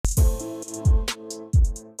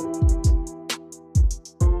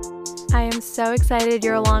so excited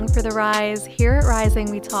you're along for the rise. Here at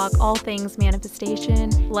Rising, we talk all things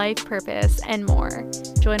manifestation, life purpose, and more.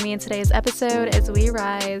 Join me in today's episode as we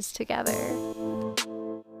rise together.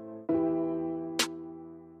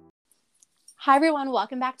 Hi everyone,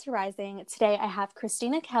 welcome back to Rising. Today I have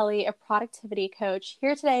Christina Kelly, a productivity coach,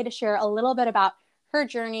 here today to share a little bit about her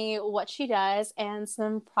journey, what she does, and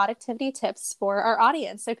some productivity tips for our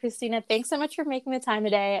audience. So Christina, thanks so much for making the time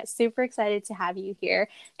today. Super excited to have you here.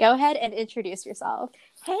 Go ahead and introduce yourself.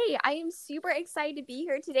 Hey, I am super excited to be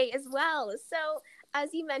here today as well. So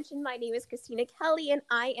as you mentioned, my name is Christina Kelly, and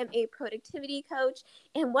I am a productivity coach.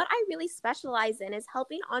 And what I really specialize in is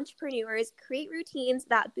helping entrepreneurs create routines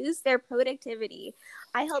that boost their productivity.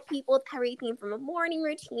 I help people with everything from a morning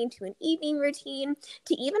routine to an evening routine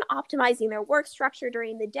to even optimizing their work structure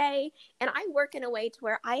during the day. And I work in a way to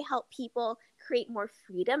where I help people create more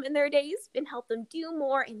freedom in their days and help them do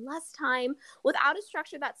more in less time without a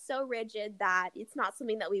structure that's so rigid that it's not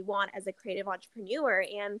something that we want as a creative entrepreneur.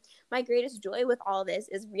 And my greatest joy with all this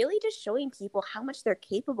is really just showing people how much they're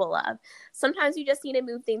capable of. Sometimes you just need to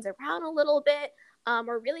move things around a little bit,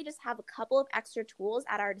 or really just have a couple of extra tools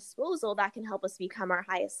at our disposal that can help us become our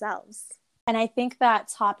highest selves. And I think that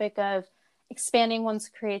topic of expanding one's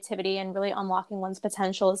creativity and really unlocking one's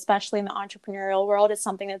potential, especially in the entrepreneurial world, is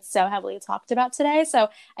something that's so heavily talked about today. So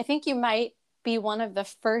I think you might be one of the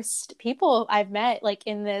first people I've met, like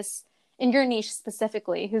in your niche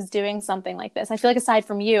specifically, who's doing something like this. I feel like aside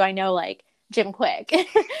from you, I know like Jim Quick,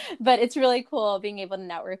 but it's really cool being able to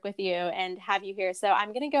network with you and have you here. So I'm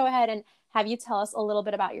going to go ahead and have you tell us a little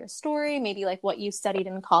bit about your story, maybe like what you studied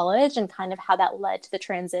in college and kind of how that led to the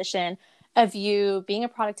transition of you being a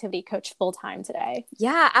productivity coach full-time today.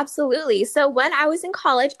 Yeah, absolutely. So when I was in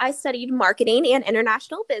college, I studied marketing and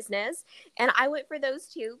international business. And I went for those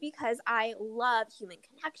two because I love human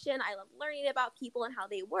connection. I love learning about people and how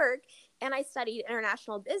they work. And I studied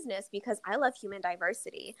international business because I love human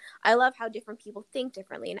diversity. I love how different people think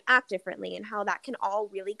differently and act differently and how that can all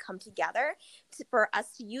really come together for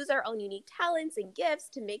us to use our own unique talents and gifts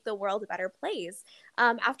to make the world a better place.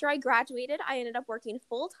 After I graduated, I ended up working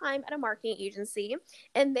full-time at a marketing agency.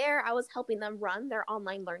 And there I was helping them run their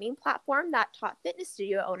online learning platform that taught fitness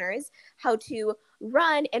studio owners how to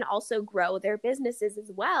run and also grow their businesses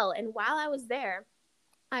as well. And while I was there,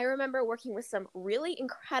 I remember working with some really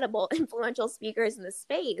incredible, influential speakers in the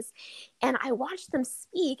space, and I watched them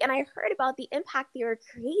speak and I heard about the impact they were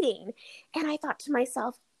creating. And I thought to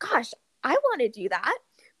myself, gosh, I want to do that.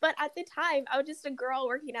 But at the time, I was just a girl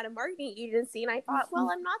working at a marketing agency, and I thought, well,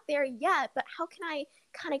 I'm not there yet, but how can I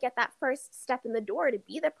kind of get that first step in the door to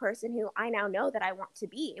be the person who I now know that I want to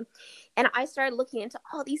be? And I started looking into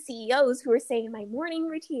all these CEOs who were saying my morning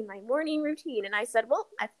routine. And I said, well,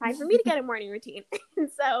 it's time for me to get a morning routine. And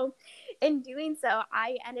so in doing so,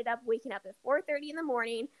 I ended up waking up at 4:30 in the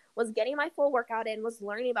morning, was getting my full workout in, was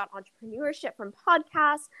learning about entrepreneurship from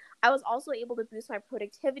podcasts. I was also able to boost my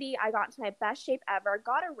productivity. I got into my best shape ever,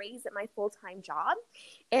 got a raise at my full-time job.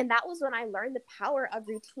 And that was when I learned the power of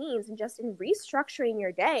routines and just in restructuring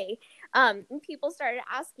your day. And people started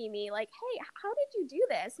asking me like, hey, how did you do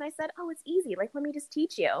this? And I said, oh, it's easy. Like, let me just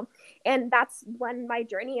teach you. And that's when my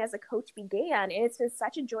journey as a coach began. And it's been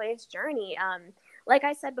such a joyous journey. Like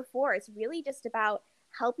I said before, it's really just about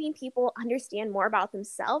helping people understand more about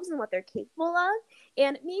themselves and what they're capable of,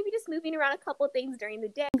 and maybe just moving around a couple of things during the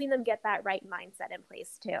day, helping them get that right mindset in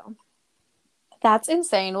place too. That's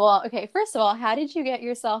insane. Well, okay, first of all, how did you get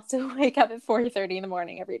yourself to wake up at 4:30 in the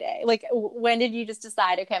morning every day? Like, when did you just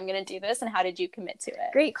decide, okay, I'm going to do this, and how did you commit to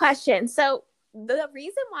it? Great question. So the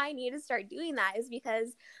reason why I need to start doing that is because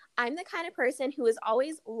I'm the kind of person who has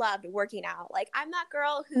always loved working out. Like, I'm that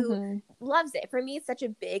girl who loves it. For me, it's such a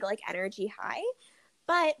big like energy high.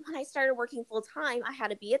 But when I started working full time, I had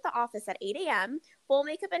to be at the office at 8 a.m., full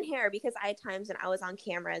makeup and hair, because I had times when I was on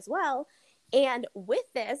camera as well. And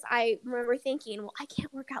with this, I remember thinking, well, I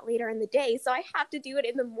can't work out later in the day, so I have to do it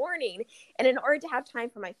in the morning. And in order to have time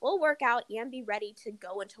for my full workout and be ready to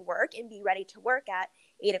go into work and be ready to work at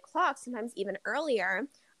 8 o'clock, sometimes even earlier,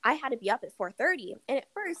 I had to be up at 4:30. And at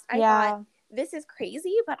first I thought, this is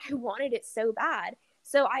crazy, but I wanted it so bad.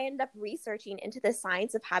 So I ended up researching into the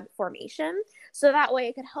science of habit formation, so that way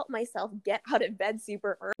I could help myself get out of bed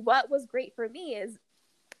super early. What was great for me is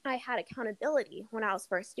I had accountability when I was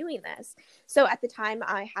first doing this. So at the time,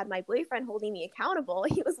 I had my boyfriend holding me accountable.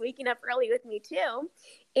 He was waking up early with me too.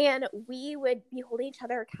 And we would be holding each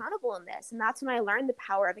other accountable in this. And that's when I learned the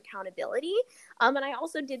power of accountability. And I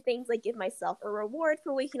also did things like give myself a reward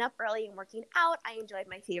for waking up early and working out. I enjoyed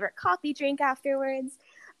my favorite coffee drink afterwards.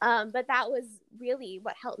 But that was really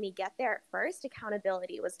what helped me get there at first.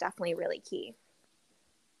 Accountability was definitely really key.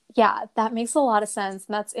 Yeah, that makes a lot of sense.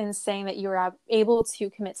 And that's insane that you were able to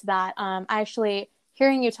commit to that. Actually,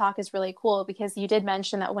 hearing you talk is really cool because you did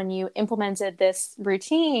mention that when you implemented this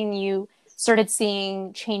routine, you started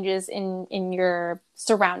seeing changes in your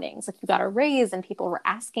surroundings. Like you got a raise and people were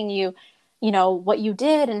asking you, what you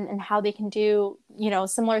did and how they can do,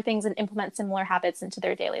 similar things and implement similar habits into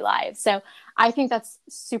their daily lives. So I think that's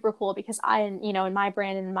super cool because in my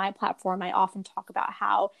brand and in my platform, I often talk about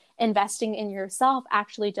how investing in yourself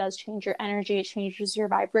actually does change your energy. It changes your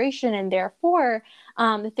vibration. And therefore,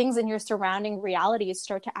 the things in your surrounding realities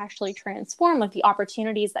start to actually transform, like the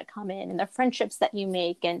opportunities that come in and the friendships that you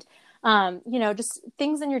make. And just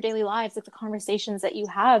things in your daily lives, like the conversations that you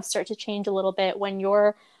have start to change a little bit when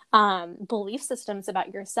your belief systems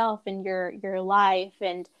about yourself and your life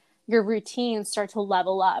and your routines start to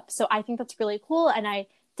level up. So I think that's really cool. And I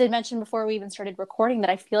did mention before we even started recording that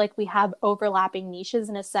I feel like we have overlapping niches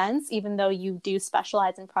in a sense, even though you do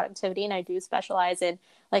specialize in productivity and I do specialize in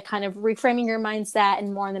like kind of reframing your mindset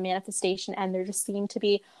and more on the manifestation. And there just seem to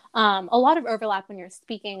be a lot of overlap when you're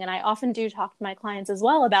speaking. And I often do talk to my clients as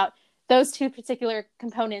well about those two particular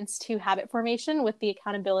components to habit formation with the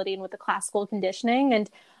accountability and with the classical conditioning. And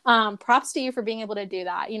props to you for being able to do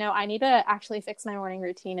that. I need to actually fix my morning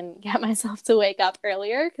routine and get myself to wake up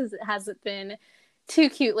earlier because it hasn't been too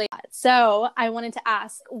cute lately. So I wanted to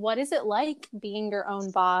ask, what is it like being your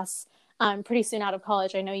own boss pretty soon out of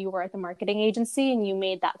college? I know you were at the marketing agency and you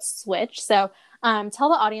made that switch. So tell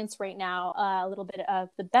the audience right now a little bit of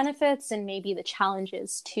the benefits and maybe the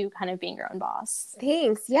challenges to kind of being your own boss.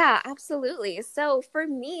 Thanks. Yeah, absolutely. So for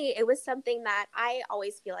me, it was something that I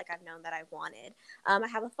always feel like I've known that I wanted. I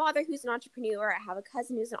have a father who's an entrepreneur. I have a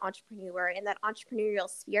cousin who's an entrepreneur, and that entrepreneurial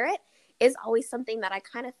spirit is always something that I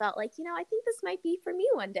kind of felt like, I think this might be for me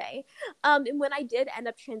one day. And when I did end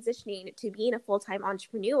up transitioning to being a full-time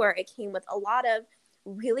entrepreneur, it came with a lot of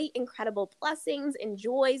really incredible blessings and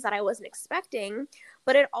joys that I wasn't expecting,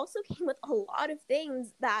 but it also came with a lot of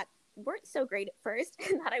things that weren't so great at first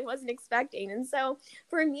and that I wasn't expecting. And so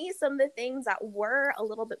for me, some of the things that were a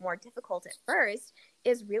little bit more difficult at first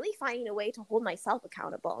is really finding a way to hold myself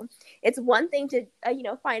accountable. It's one thing to,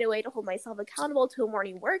 find a way to hold myself accountable to a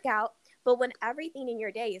morning workout, but when everything in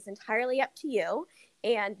your day is entirely up to you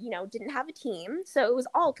and, didn't have a team, so it was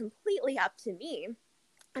all completely up to me.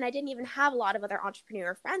 And I didn't even have a lot of other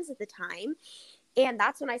entrepreneur friends at the time. And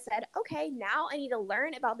that's when I said, okay, now I need to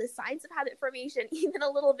learn about the science of habit formation even a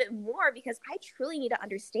little bit more because I truly need to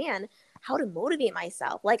understand how to motivate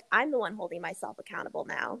myself. Like I'm the one holding myself accountable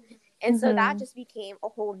now. And so that just became a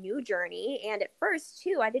whole new journey. And at first,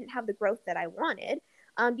 too, I didn't have the growth that I wanted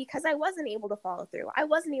because I wasn't able to follow through. I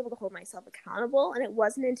wasn't able to hold myself accountable. And it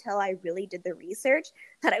wasn't until I really did the research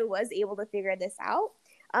that I was able to figure this out.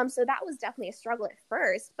 So that was definitely a struggle at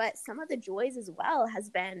first. But some of the joys as well has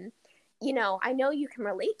been, I know you can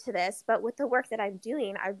relate to this, but with the work that I'm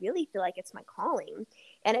doing, I really feel like it's my calling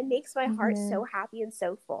and it makes my heart so happy and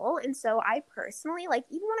so full. And so I personally, like,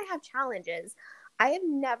 even when I have challenges, I have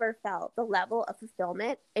never felt the level of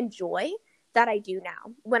fulfillment and joy that I do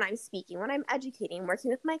now when I'm speaking, when I'm educating,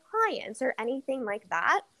 working with my clients or anything like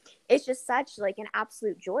that. It's just such like an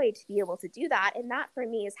absolute joy to be able to do that. And that for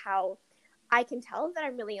me is how I can tell that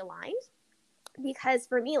I'm really aligned. Because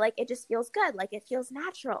for me, like, it just feels good. Like, it feels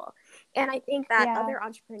natural. And I think that other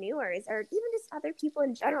entrepreneurs or even just other people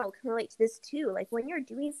in general can relate to this too. Like, when you're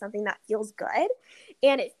doing something that feels good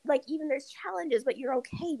and it, like, even there's challenges, but you're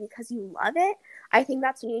okay because you love it. I think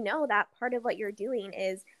that's when you know that part of what you're doing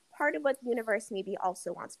is part of what the universe maybe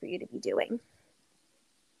also wants for you to be doing.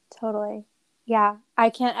 Totally. Yeah, I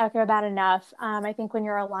can't echo that enough. I think when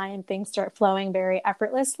you're aligned, things start flowing very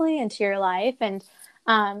effortlessly into your life. And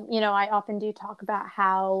I often do talk about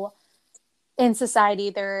how in society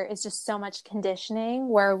there is just so much conditioning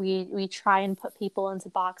where we try and put people into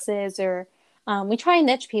boxes or we try and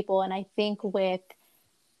niche people. And I think with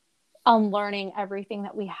unlearning everything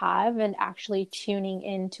that we have and actually tuning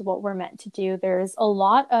into what we're meant to do, there's a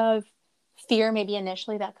lot of fear maybe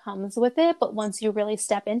initially that comes with it. But once you really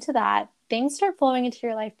step into that, things start flowing into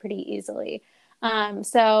your life pretty easily.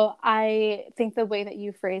 So I think the way that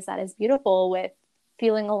you phrase that is beautiful with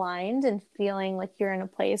feeling aligned and feeling like you're in a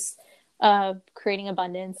place of creating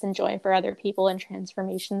abundance and joy for other people and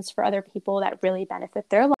transformations for other people that really benefit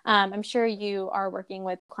their life. I'm sure you are working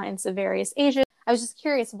with clients of various ages. I was just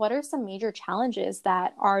curious, what are some major challenges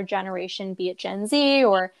that our generation, be it Gen Z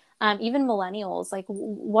or even millennials, like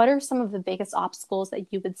what are some of the biggest obstacles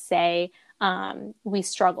that you would say we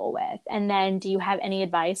struggle with? And then do you have any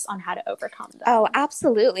advice on how to overcome them? Oh,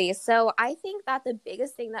 absolutely. So I think that the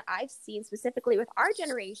biggest thing that I've seen specifically with our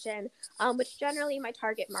generation, which generally my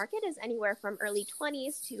target market is anywhere from early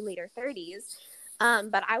 20s to later 30s.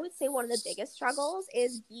 But I would say one of the biggest struggles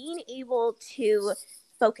is being able to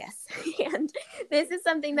focus. And this is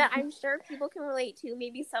something that I'm sure people can relate to.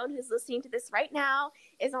 Maybe someone who's listening to this right now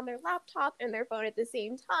is on their laptop and their phone at the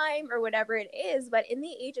same time or whatever it is. But in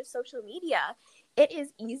the age of social media, it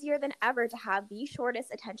is easier than ever to have the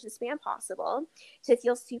shortest attention span possible, to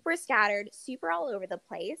feel super scattered, super all over the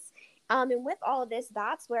place. And with all of this,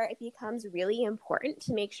 that's where it becomes really important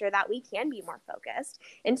to make sure that we can be more focused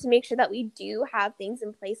and to make sure that we do have things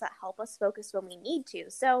in place that help us focus when we need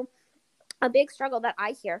to. So a big struggle that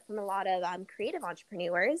I hear from a lot of creative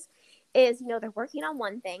entrepreneurs is, they're working on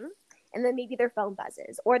one thing and then maybe their phone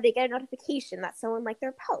buzzes or they get a notification that someone liked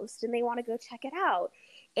their post and they want to go check it out.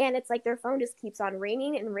 And it's like their phone just keeps on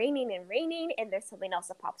ringing and ringing and ringing, and there's something else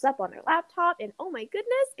that pops up on their laptop, and oh my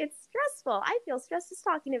goodness, it's stressful. I feel stressed just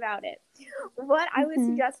talking about it. What I would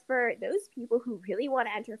suggest for those people who really want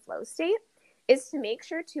to enter flow state is to make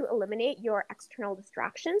sure to eliminate your external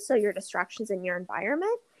distractions, so your distractions in your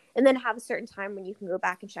environment, and then have a certain time when you can go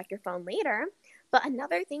back and check your phone later. But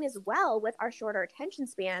another thing as well with our shorter attention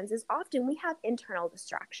spans is often we have internal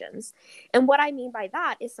distractions. And what I mean by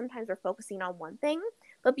that is sometimes we're focusing on one thing,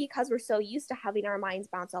 but because we're so used to having our minds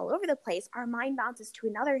bounce all over the place, our mind bounces to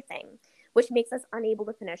another thing, which makes us unable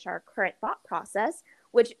to finish our current thought process,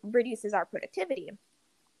 which reduces our productivity.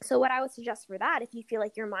 So what I would suggest for that, if you feel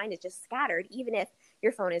like your mind is just scattered, even if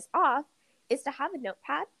your phone is off, is to have a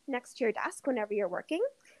notepad next to your desk whenever you're working.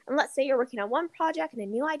 And let's say you're working on one project and a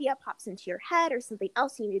new idea pops into your head or something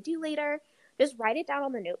else you need to do later. Just write it down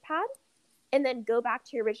on the notepad and then go back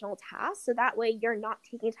to your original task. So that way you're not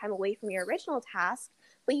taking time away from your original task,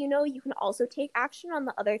 but you can also take action on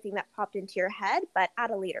the other thing that popped into your head, but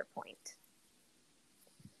at a later point.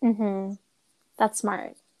 Mm-hmm. That's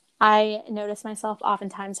smart. I notice myself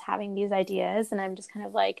oftentimes having these ideas and I'm just kind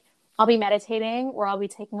of like, I'll be meditating or I'll be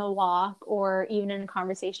taking a walk or even in a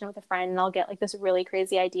conversation with a friend and I'll get like this really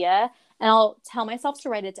crazy idea and I'll tell myself to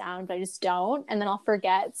write it down, but I just don't. And then I'll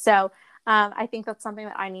forget. So I think that's something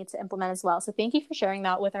that I need to implement as well. So thank you for sharing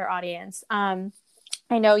that with our audience. I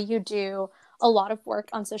know you do a lot of work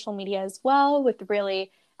on social media as well with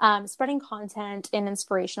really spreading content and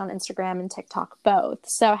inspiration on Instagram and TikTok both.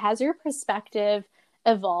 So has your perspective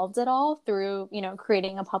evolved at all through,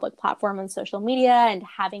 creating a public platform on social media and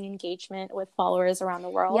having engagement with followers around the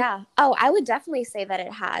world? Yeah. Oh, I would definitely say that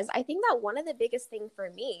it has. I think that one of the biggest things for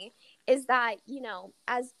me is that,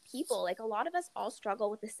 as people, like a lot of us all struggle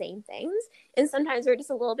with the same things. And sometimes we're just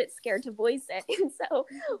a little bit scared to voice it. And so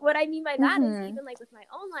what I mean by that is even like with my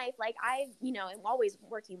own life, like I, am always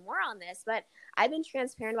working more on this, but I've been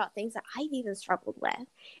transparent about things that I've even struggled with.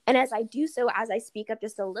 And as I do so, as I speak up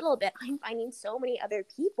just a little bit, I'm finding so many other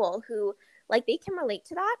people who like they can relate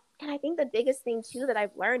to that. And I think the biggest thing too that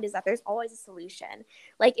I've learned is that there's always a solution.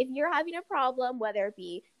 Like if you're having a problem, whether it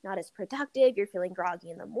be not as productive, you're feeling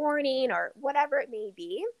groggy in the morning or whatever it may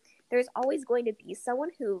be, there's always going to be someone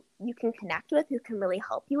who you can connect with who can really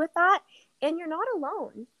help you with that. And you're not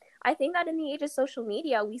alone. I think that in the age of social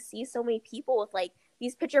media, we see so many people with like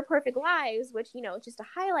these picture perfect lives, which, it's just a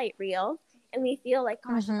highlight reel. And we feel like,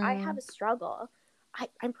 gosh, if I have a struggle,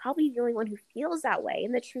 I'm probably the only one who feels that way.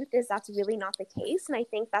 And the truth is that's really not the case. And I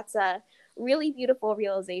think that's a really beautiful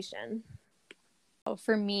realization.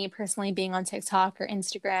 For me personally, being on TikTok or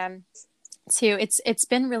Instagram too, it's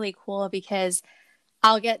been really cool because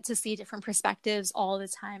I'll get to see different perspectives all the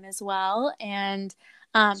time as well. And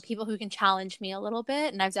people who can challenge me a little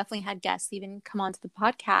bit. And I've definitely had guests even come onto the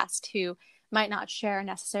podcast who might not share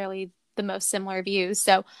necessarily the most similar views.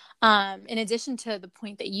 So in addition to the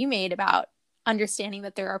point that you made about understanding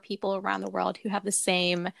that there are people around the world who have the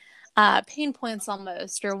same pain points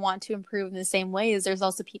almost or want to improve in the same ways, there's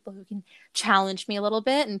also people who can challenge me a little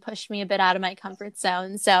bit and push me a bit out of my comfort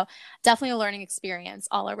zone. So definitely a learning experience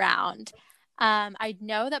all around. I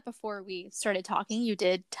know that before we started talking, you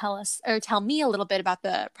did tell me a little bit about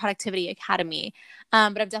the Productivity Academy,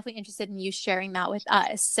 but I'm definitely interested in you sharing that with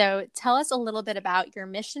us. So tell us a little bit about your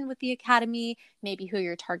mission with the Academy, maybe who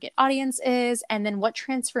your target audience is, and then what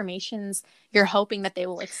transformations you're hoping that they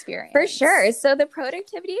will experience. For sure. So the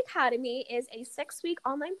Productivity Academy is a 6-week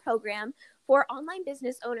online program for online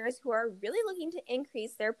business owners who are really looking to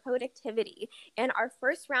increase their productivity. And our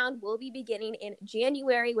first round will be beginning in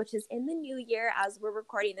January, which is in the new year as we're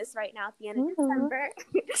recording this right now at the end of December.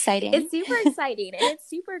 Exciting. It's super exciting. And it's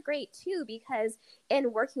super great too, because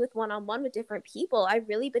in working with one-on-one with different people, I've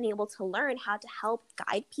really been able to learn how to help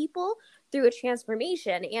guide people through a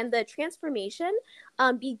transformation. And the transformation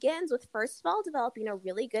begins with, first of all, developing a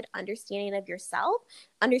really good understanding of yourself,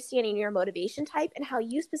 understanding your motivation type, and how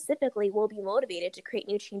you specifically will be motivated to create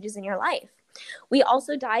new changes in your life. We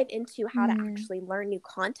also dive into how to actually learn new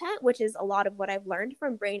content, which is a lot of what I've learned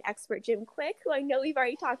from brain expert Jim Quick, who I know we've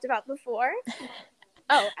already talked about before.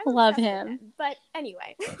 Oh, I'm Love obsessed him. with him. But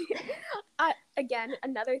anyway, again,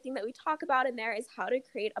 another thing that we talk about in there is how to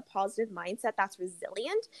create a positive mindset that's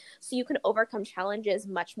resilient so you can overcome challenges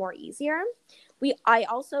much more easier. I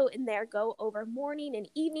also in there go over morning and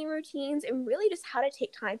evening routines and really just how to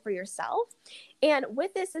take time for yourself. And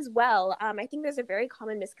with this as well, I think there's a very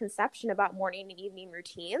common misconception about morning and evening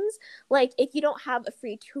routines. Like if you don't have a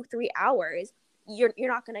free 2-3 hours, you're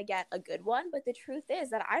not going to get a good one. But the truth is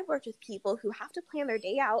that I've worked with people who have to plan their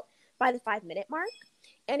day out by the 5-minute mark.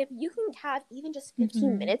 And if you can have even just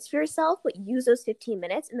 15 minutes for yourself, but use those 15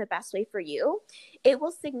 minutes in the best way for you, it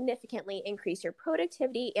will significantly increase your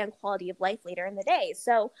productivity and quality of life later in the day.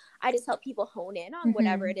 So I just help people hone in on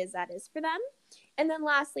whatever it is that is for them. And then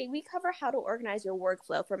lastly, we cover how to organize your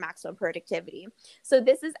workflow for maximum productivity. So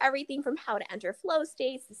this is everything from how to enter flow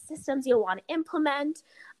states, the systems you'll want to implement,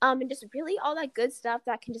 and just really all that good stuff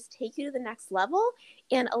that can just take you to the next level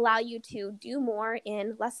and allow you to do more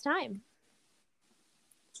in less time.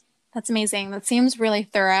 That's amazing. That seems really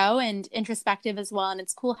thorough and introspective as well. And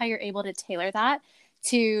it's cool how you're able to tailor that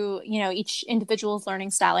to, each individual's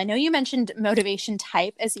learning style. I know you mentioned motivation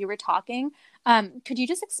type as you were talking. Could you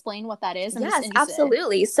just explain what that is? Yes,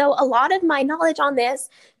 absolutely. So a lot of my knowledge on this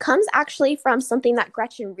comes actually from something that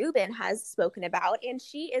Gretchen Rubin has spoken about. And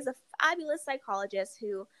she is a fabulous psychologist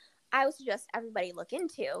who I would suggest everybody look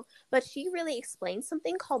into. But she really explains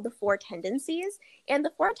something called the 4 tendencies. And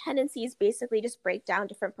the 4 tendencies basically just break down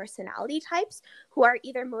different personality types who are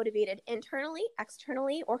either motivated internally,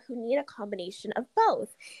 externally, or who need a combination of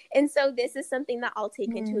both. And so this is something that I'll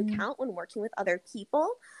take into account when working with other people.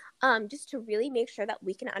 Just to really make sure that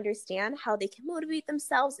we can understand how they can motivate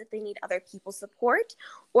themselves if they need other people's support,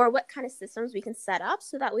 or what kind of systems we can set up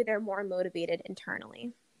so that way they're more motivated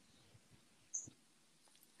internally.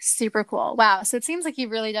 Super cool. Wow. So it seems like you've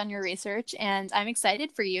really done your research and I'm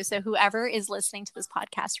excited for you. So whoever is listening to this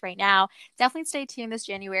podcast right now, definitely stay tuned this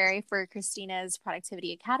January for Christina's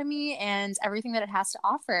Productivity Academy and everything that it has to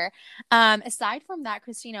offer. Aside from that,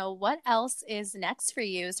 Christina, what else is next for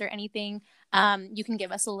you? Is there anything you can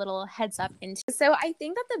give us a little heads up into? So I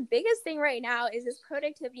think that the biggest thing right now is this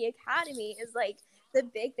Productivity Academy is like the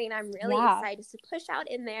big thing I'm really excited to push out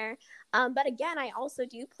in there. But again, I also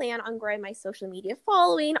do plan on growing my social media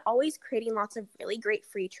following, always creating lots of really great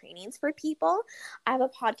free trainings for people. I have a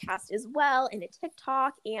podcast as well and a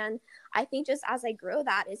TikTok. And I think just as I grow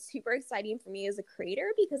that, it's super exciting for me as a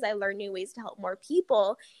creator because I learn new ways to help more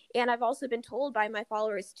people. And I've also been told by my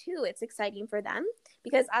followers too, it's exciting for them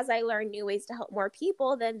because as I learn new ways to help more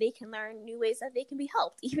people, then they can learn new ways that they can be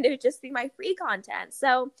helped, even if it's just through my free content.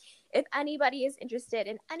 So if anybody is interested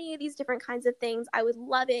in any of these different kinds of things, I would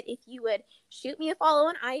love it if you would shoot me a follow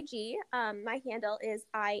on IG. My handle is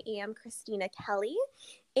I am Christina Kelly.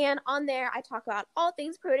 And on there, I talk about all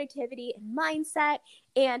things productivity and mindset.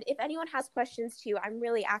 And if anyone has questions too, I'm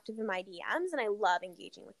really active in my DMs and I love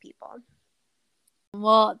engaging with people.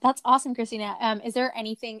 Well, that's awesome, Christina. Is there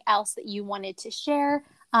anything else that you wanted to share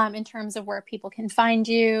in terms of where people can find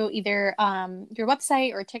you, either your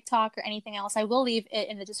website or TikTok or anything else? I will leave it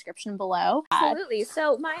in the description below. Absolutely.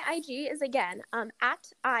 So my IG is again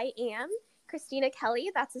at I am Christina Kelly.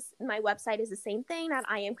 My website is the same thing at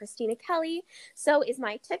I am Christina Kelly. So is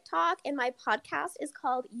my TikTok, and my podcast is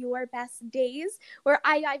called Your Best Days, where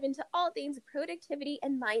I dive into all things productivity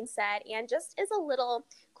and mindset. And just as a little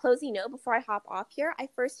closing note before I hop off here, I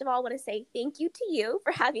first of all want to say thank you to you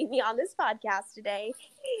for having me on this podcast today.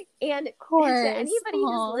 And to anybody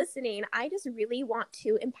who's listening, I just really want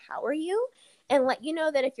to empower you and let you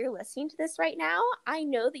know that if you're listening to this right now, I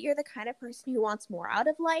know that you're the kind of person who wants more out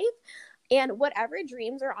of life. And whatever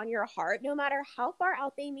dreams are on your heart, no matter how far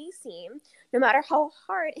out they may seem, no matter how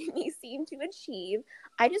hard it may seem to achieve,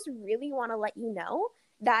 I just really want to let you know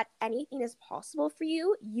that anything is possible for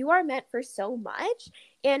you. You are meant for so much.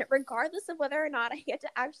 And regardless of whether or not I get to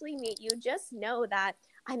actually meet you, just know that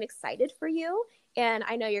I'm excited for you. And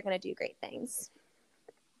I know you're going to do great things.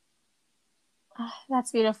 Oh,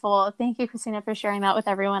 that's beautiful. Thank you, Christina, for sharing that with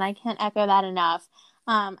everyone. I can't echo that enough.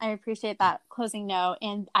 I appreciate that closing note,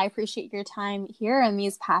 and I appreciate your time here in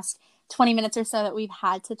these past 20 minutes or so that we've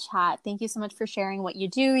had to chat. Thank you so much for sharing what you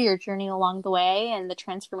do, your journey along the way, and the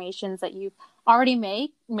transformations that you've already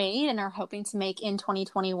made and are hoping to make in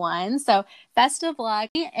 2021. So best of luck.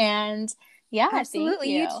 And yeah,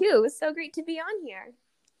 absolutely. Thank you. You too. It was so great to be on here.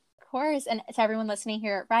 course. And to everyone listening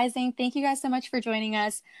here at Rising, thank you guys so much for joining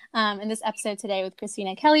us in this episode today with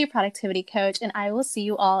Christina Kelly, productivity coach. And I will see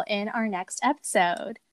you all in our next episode.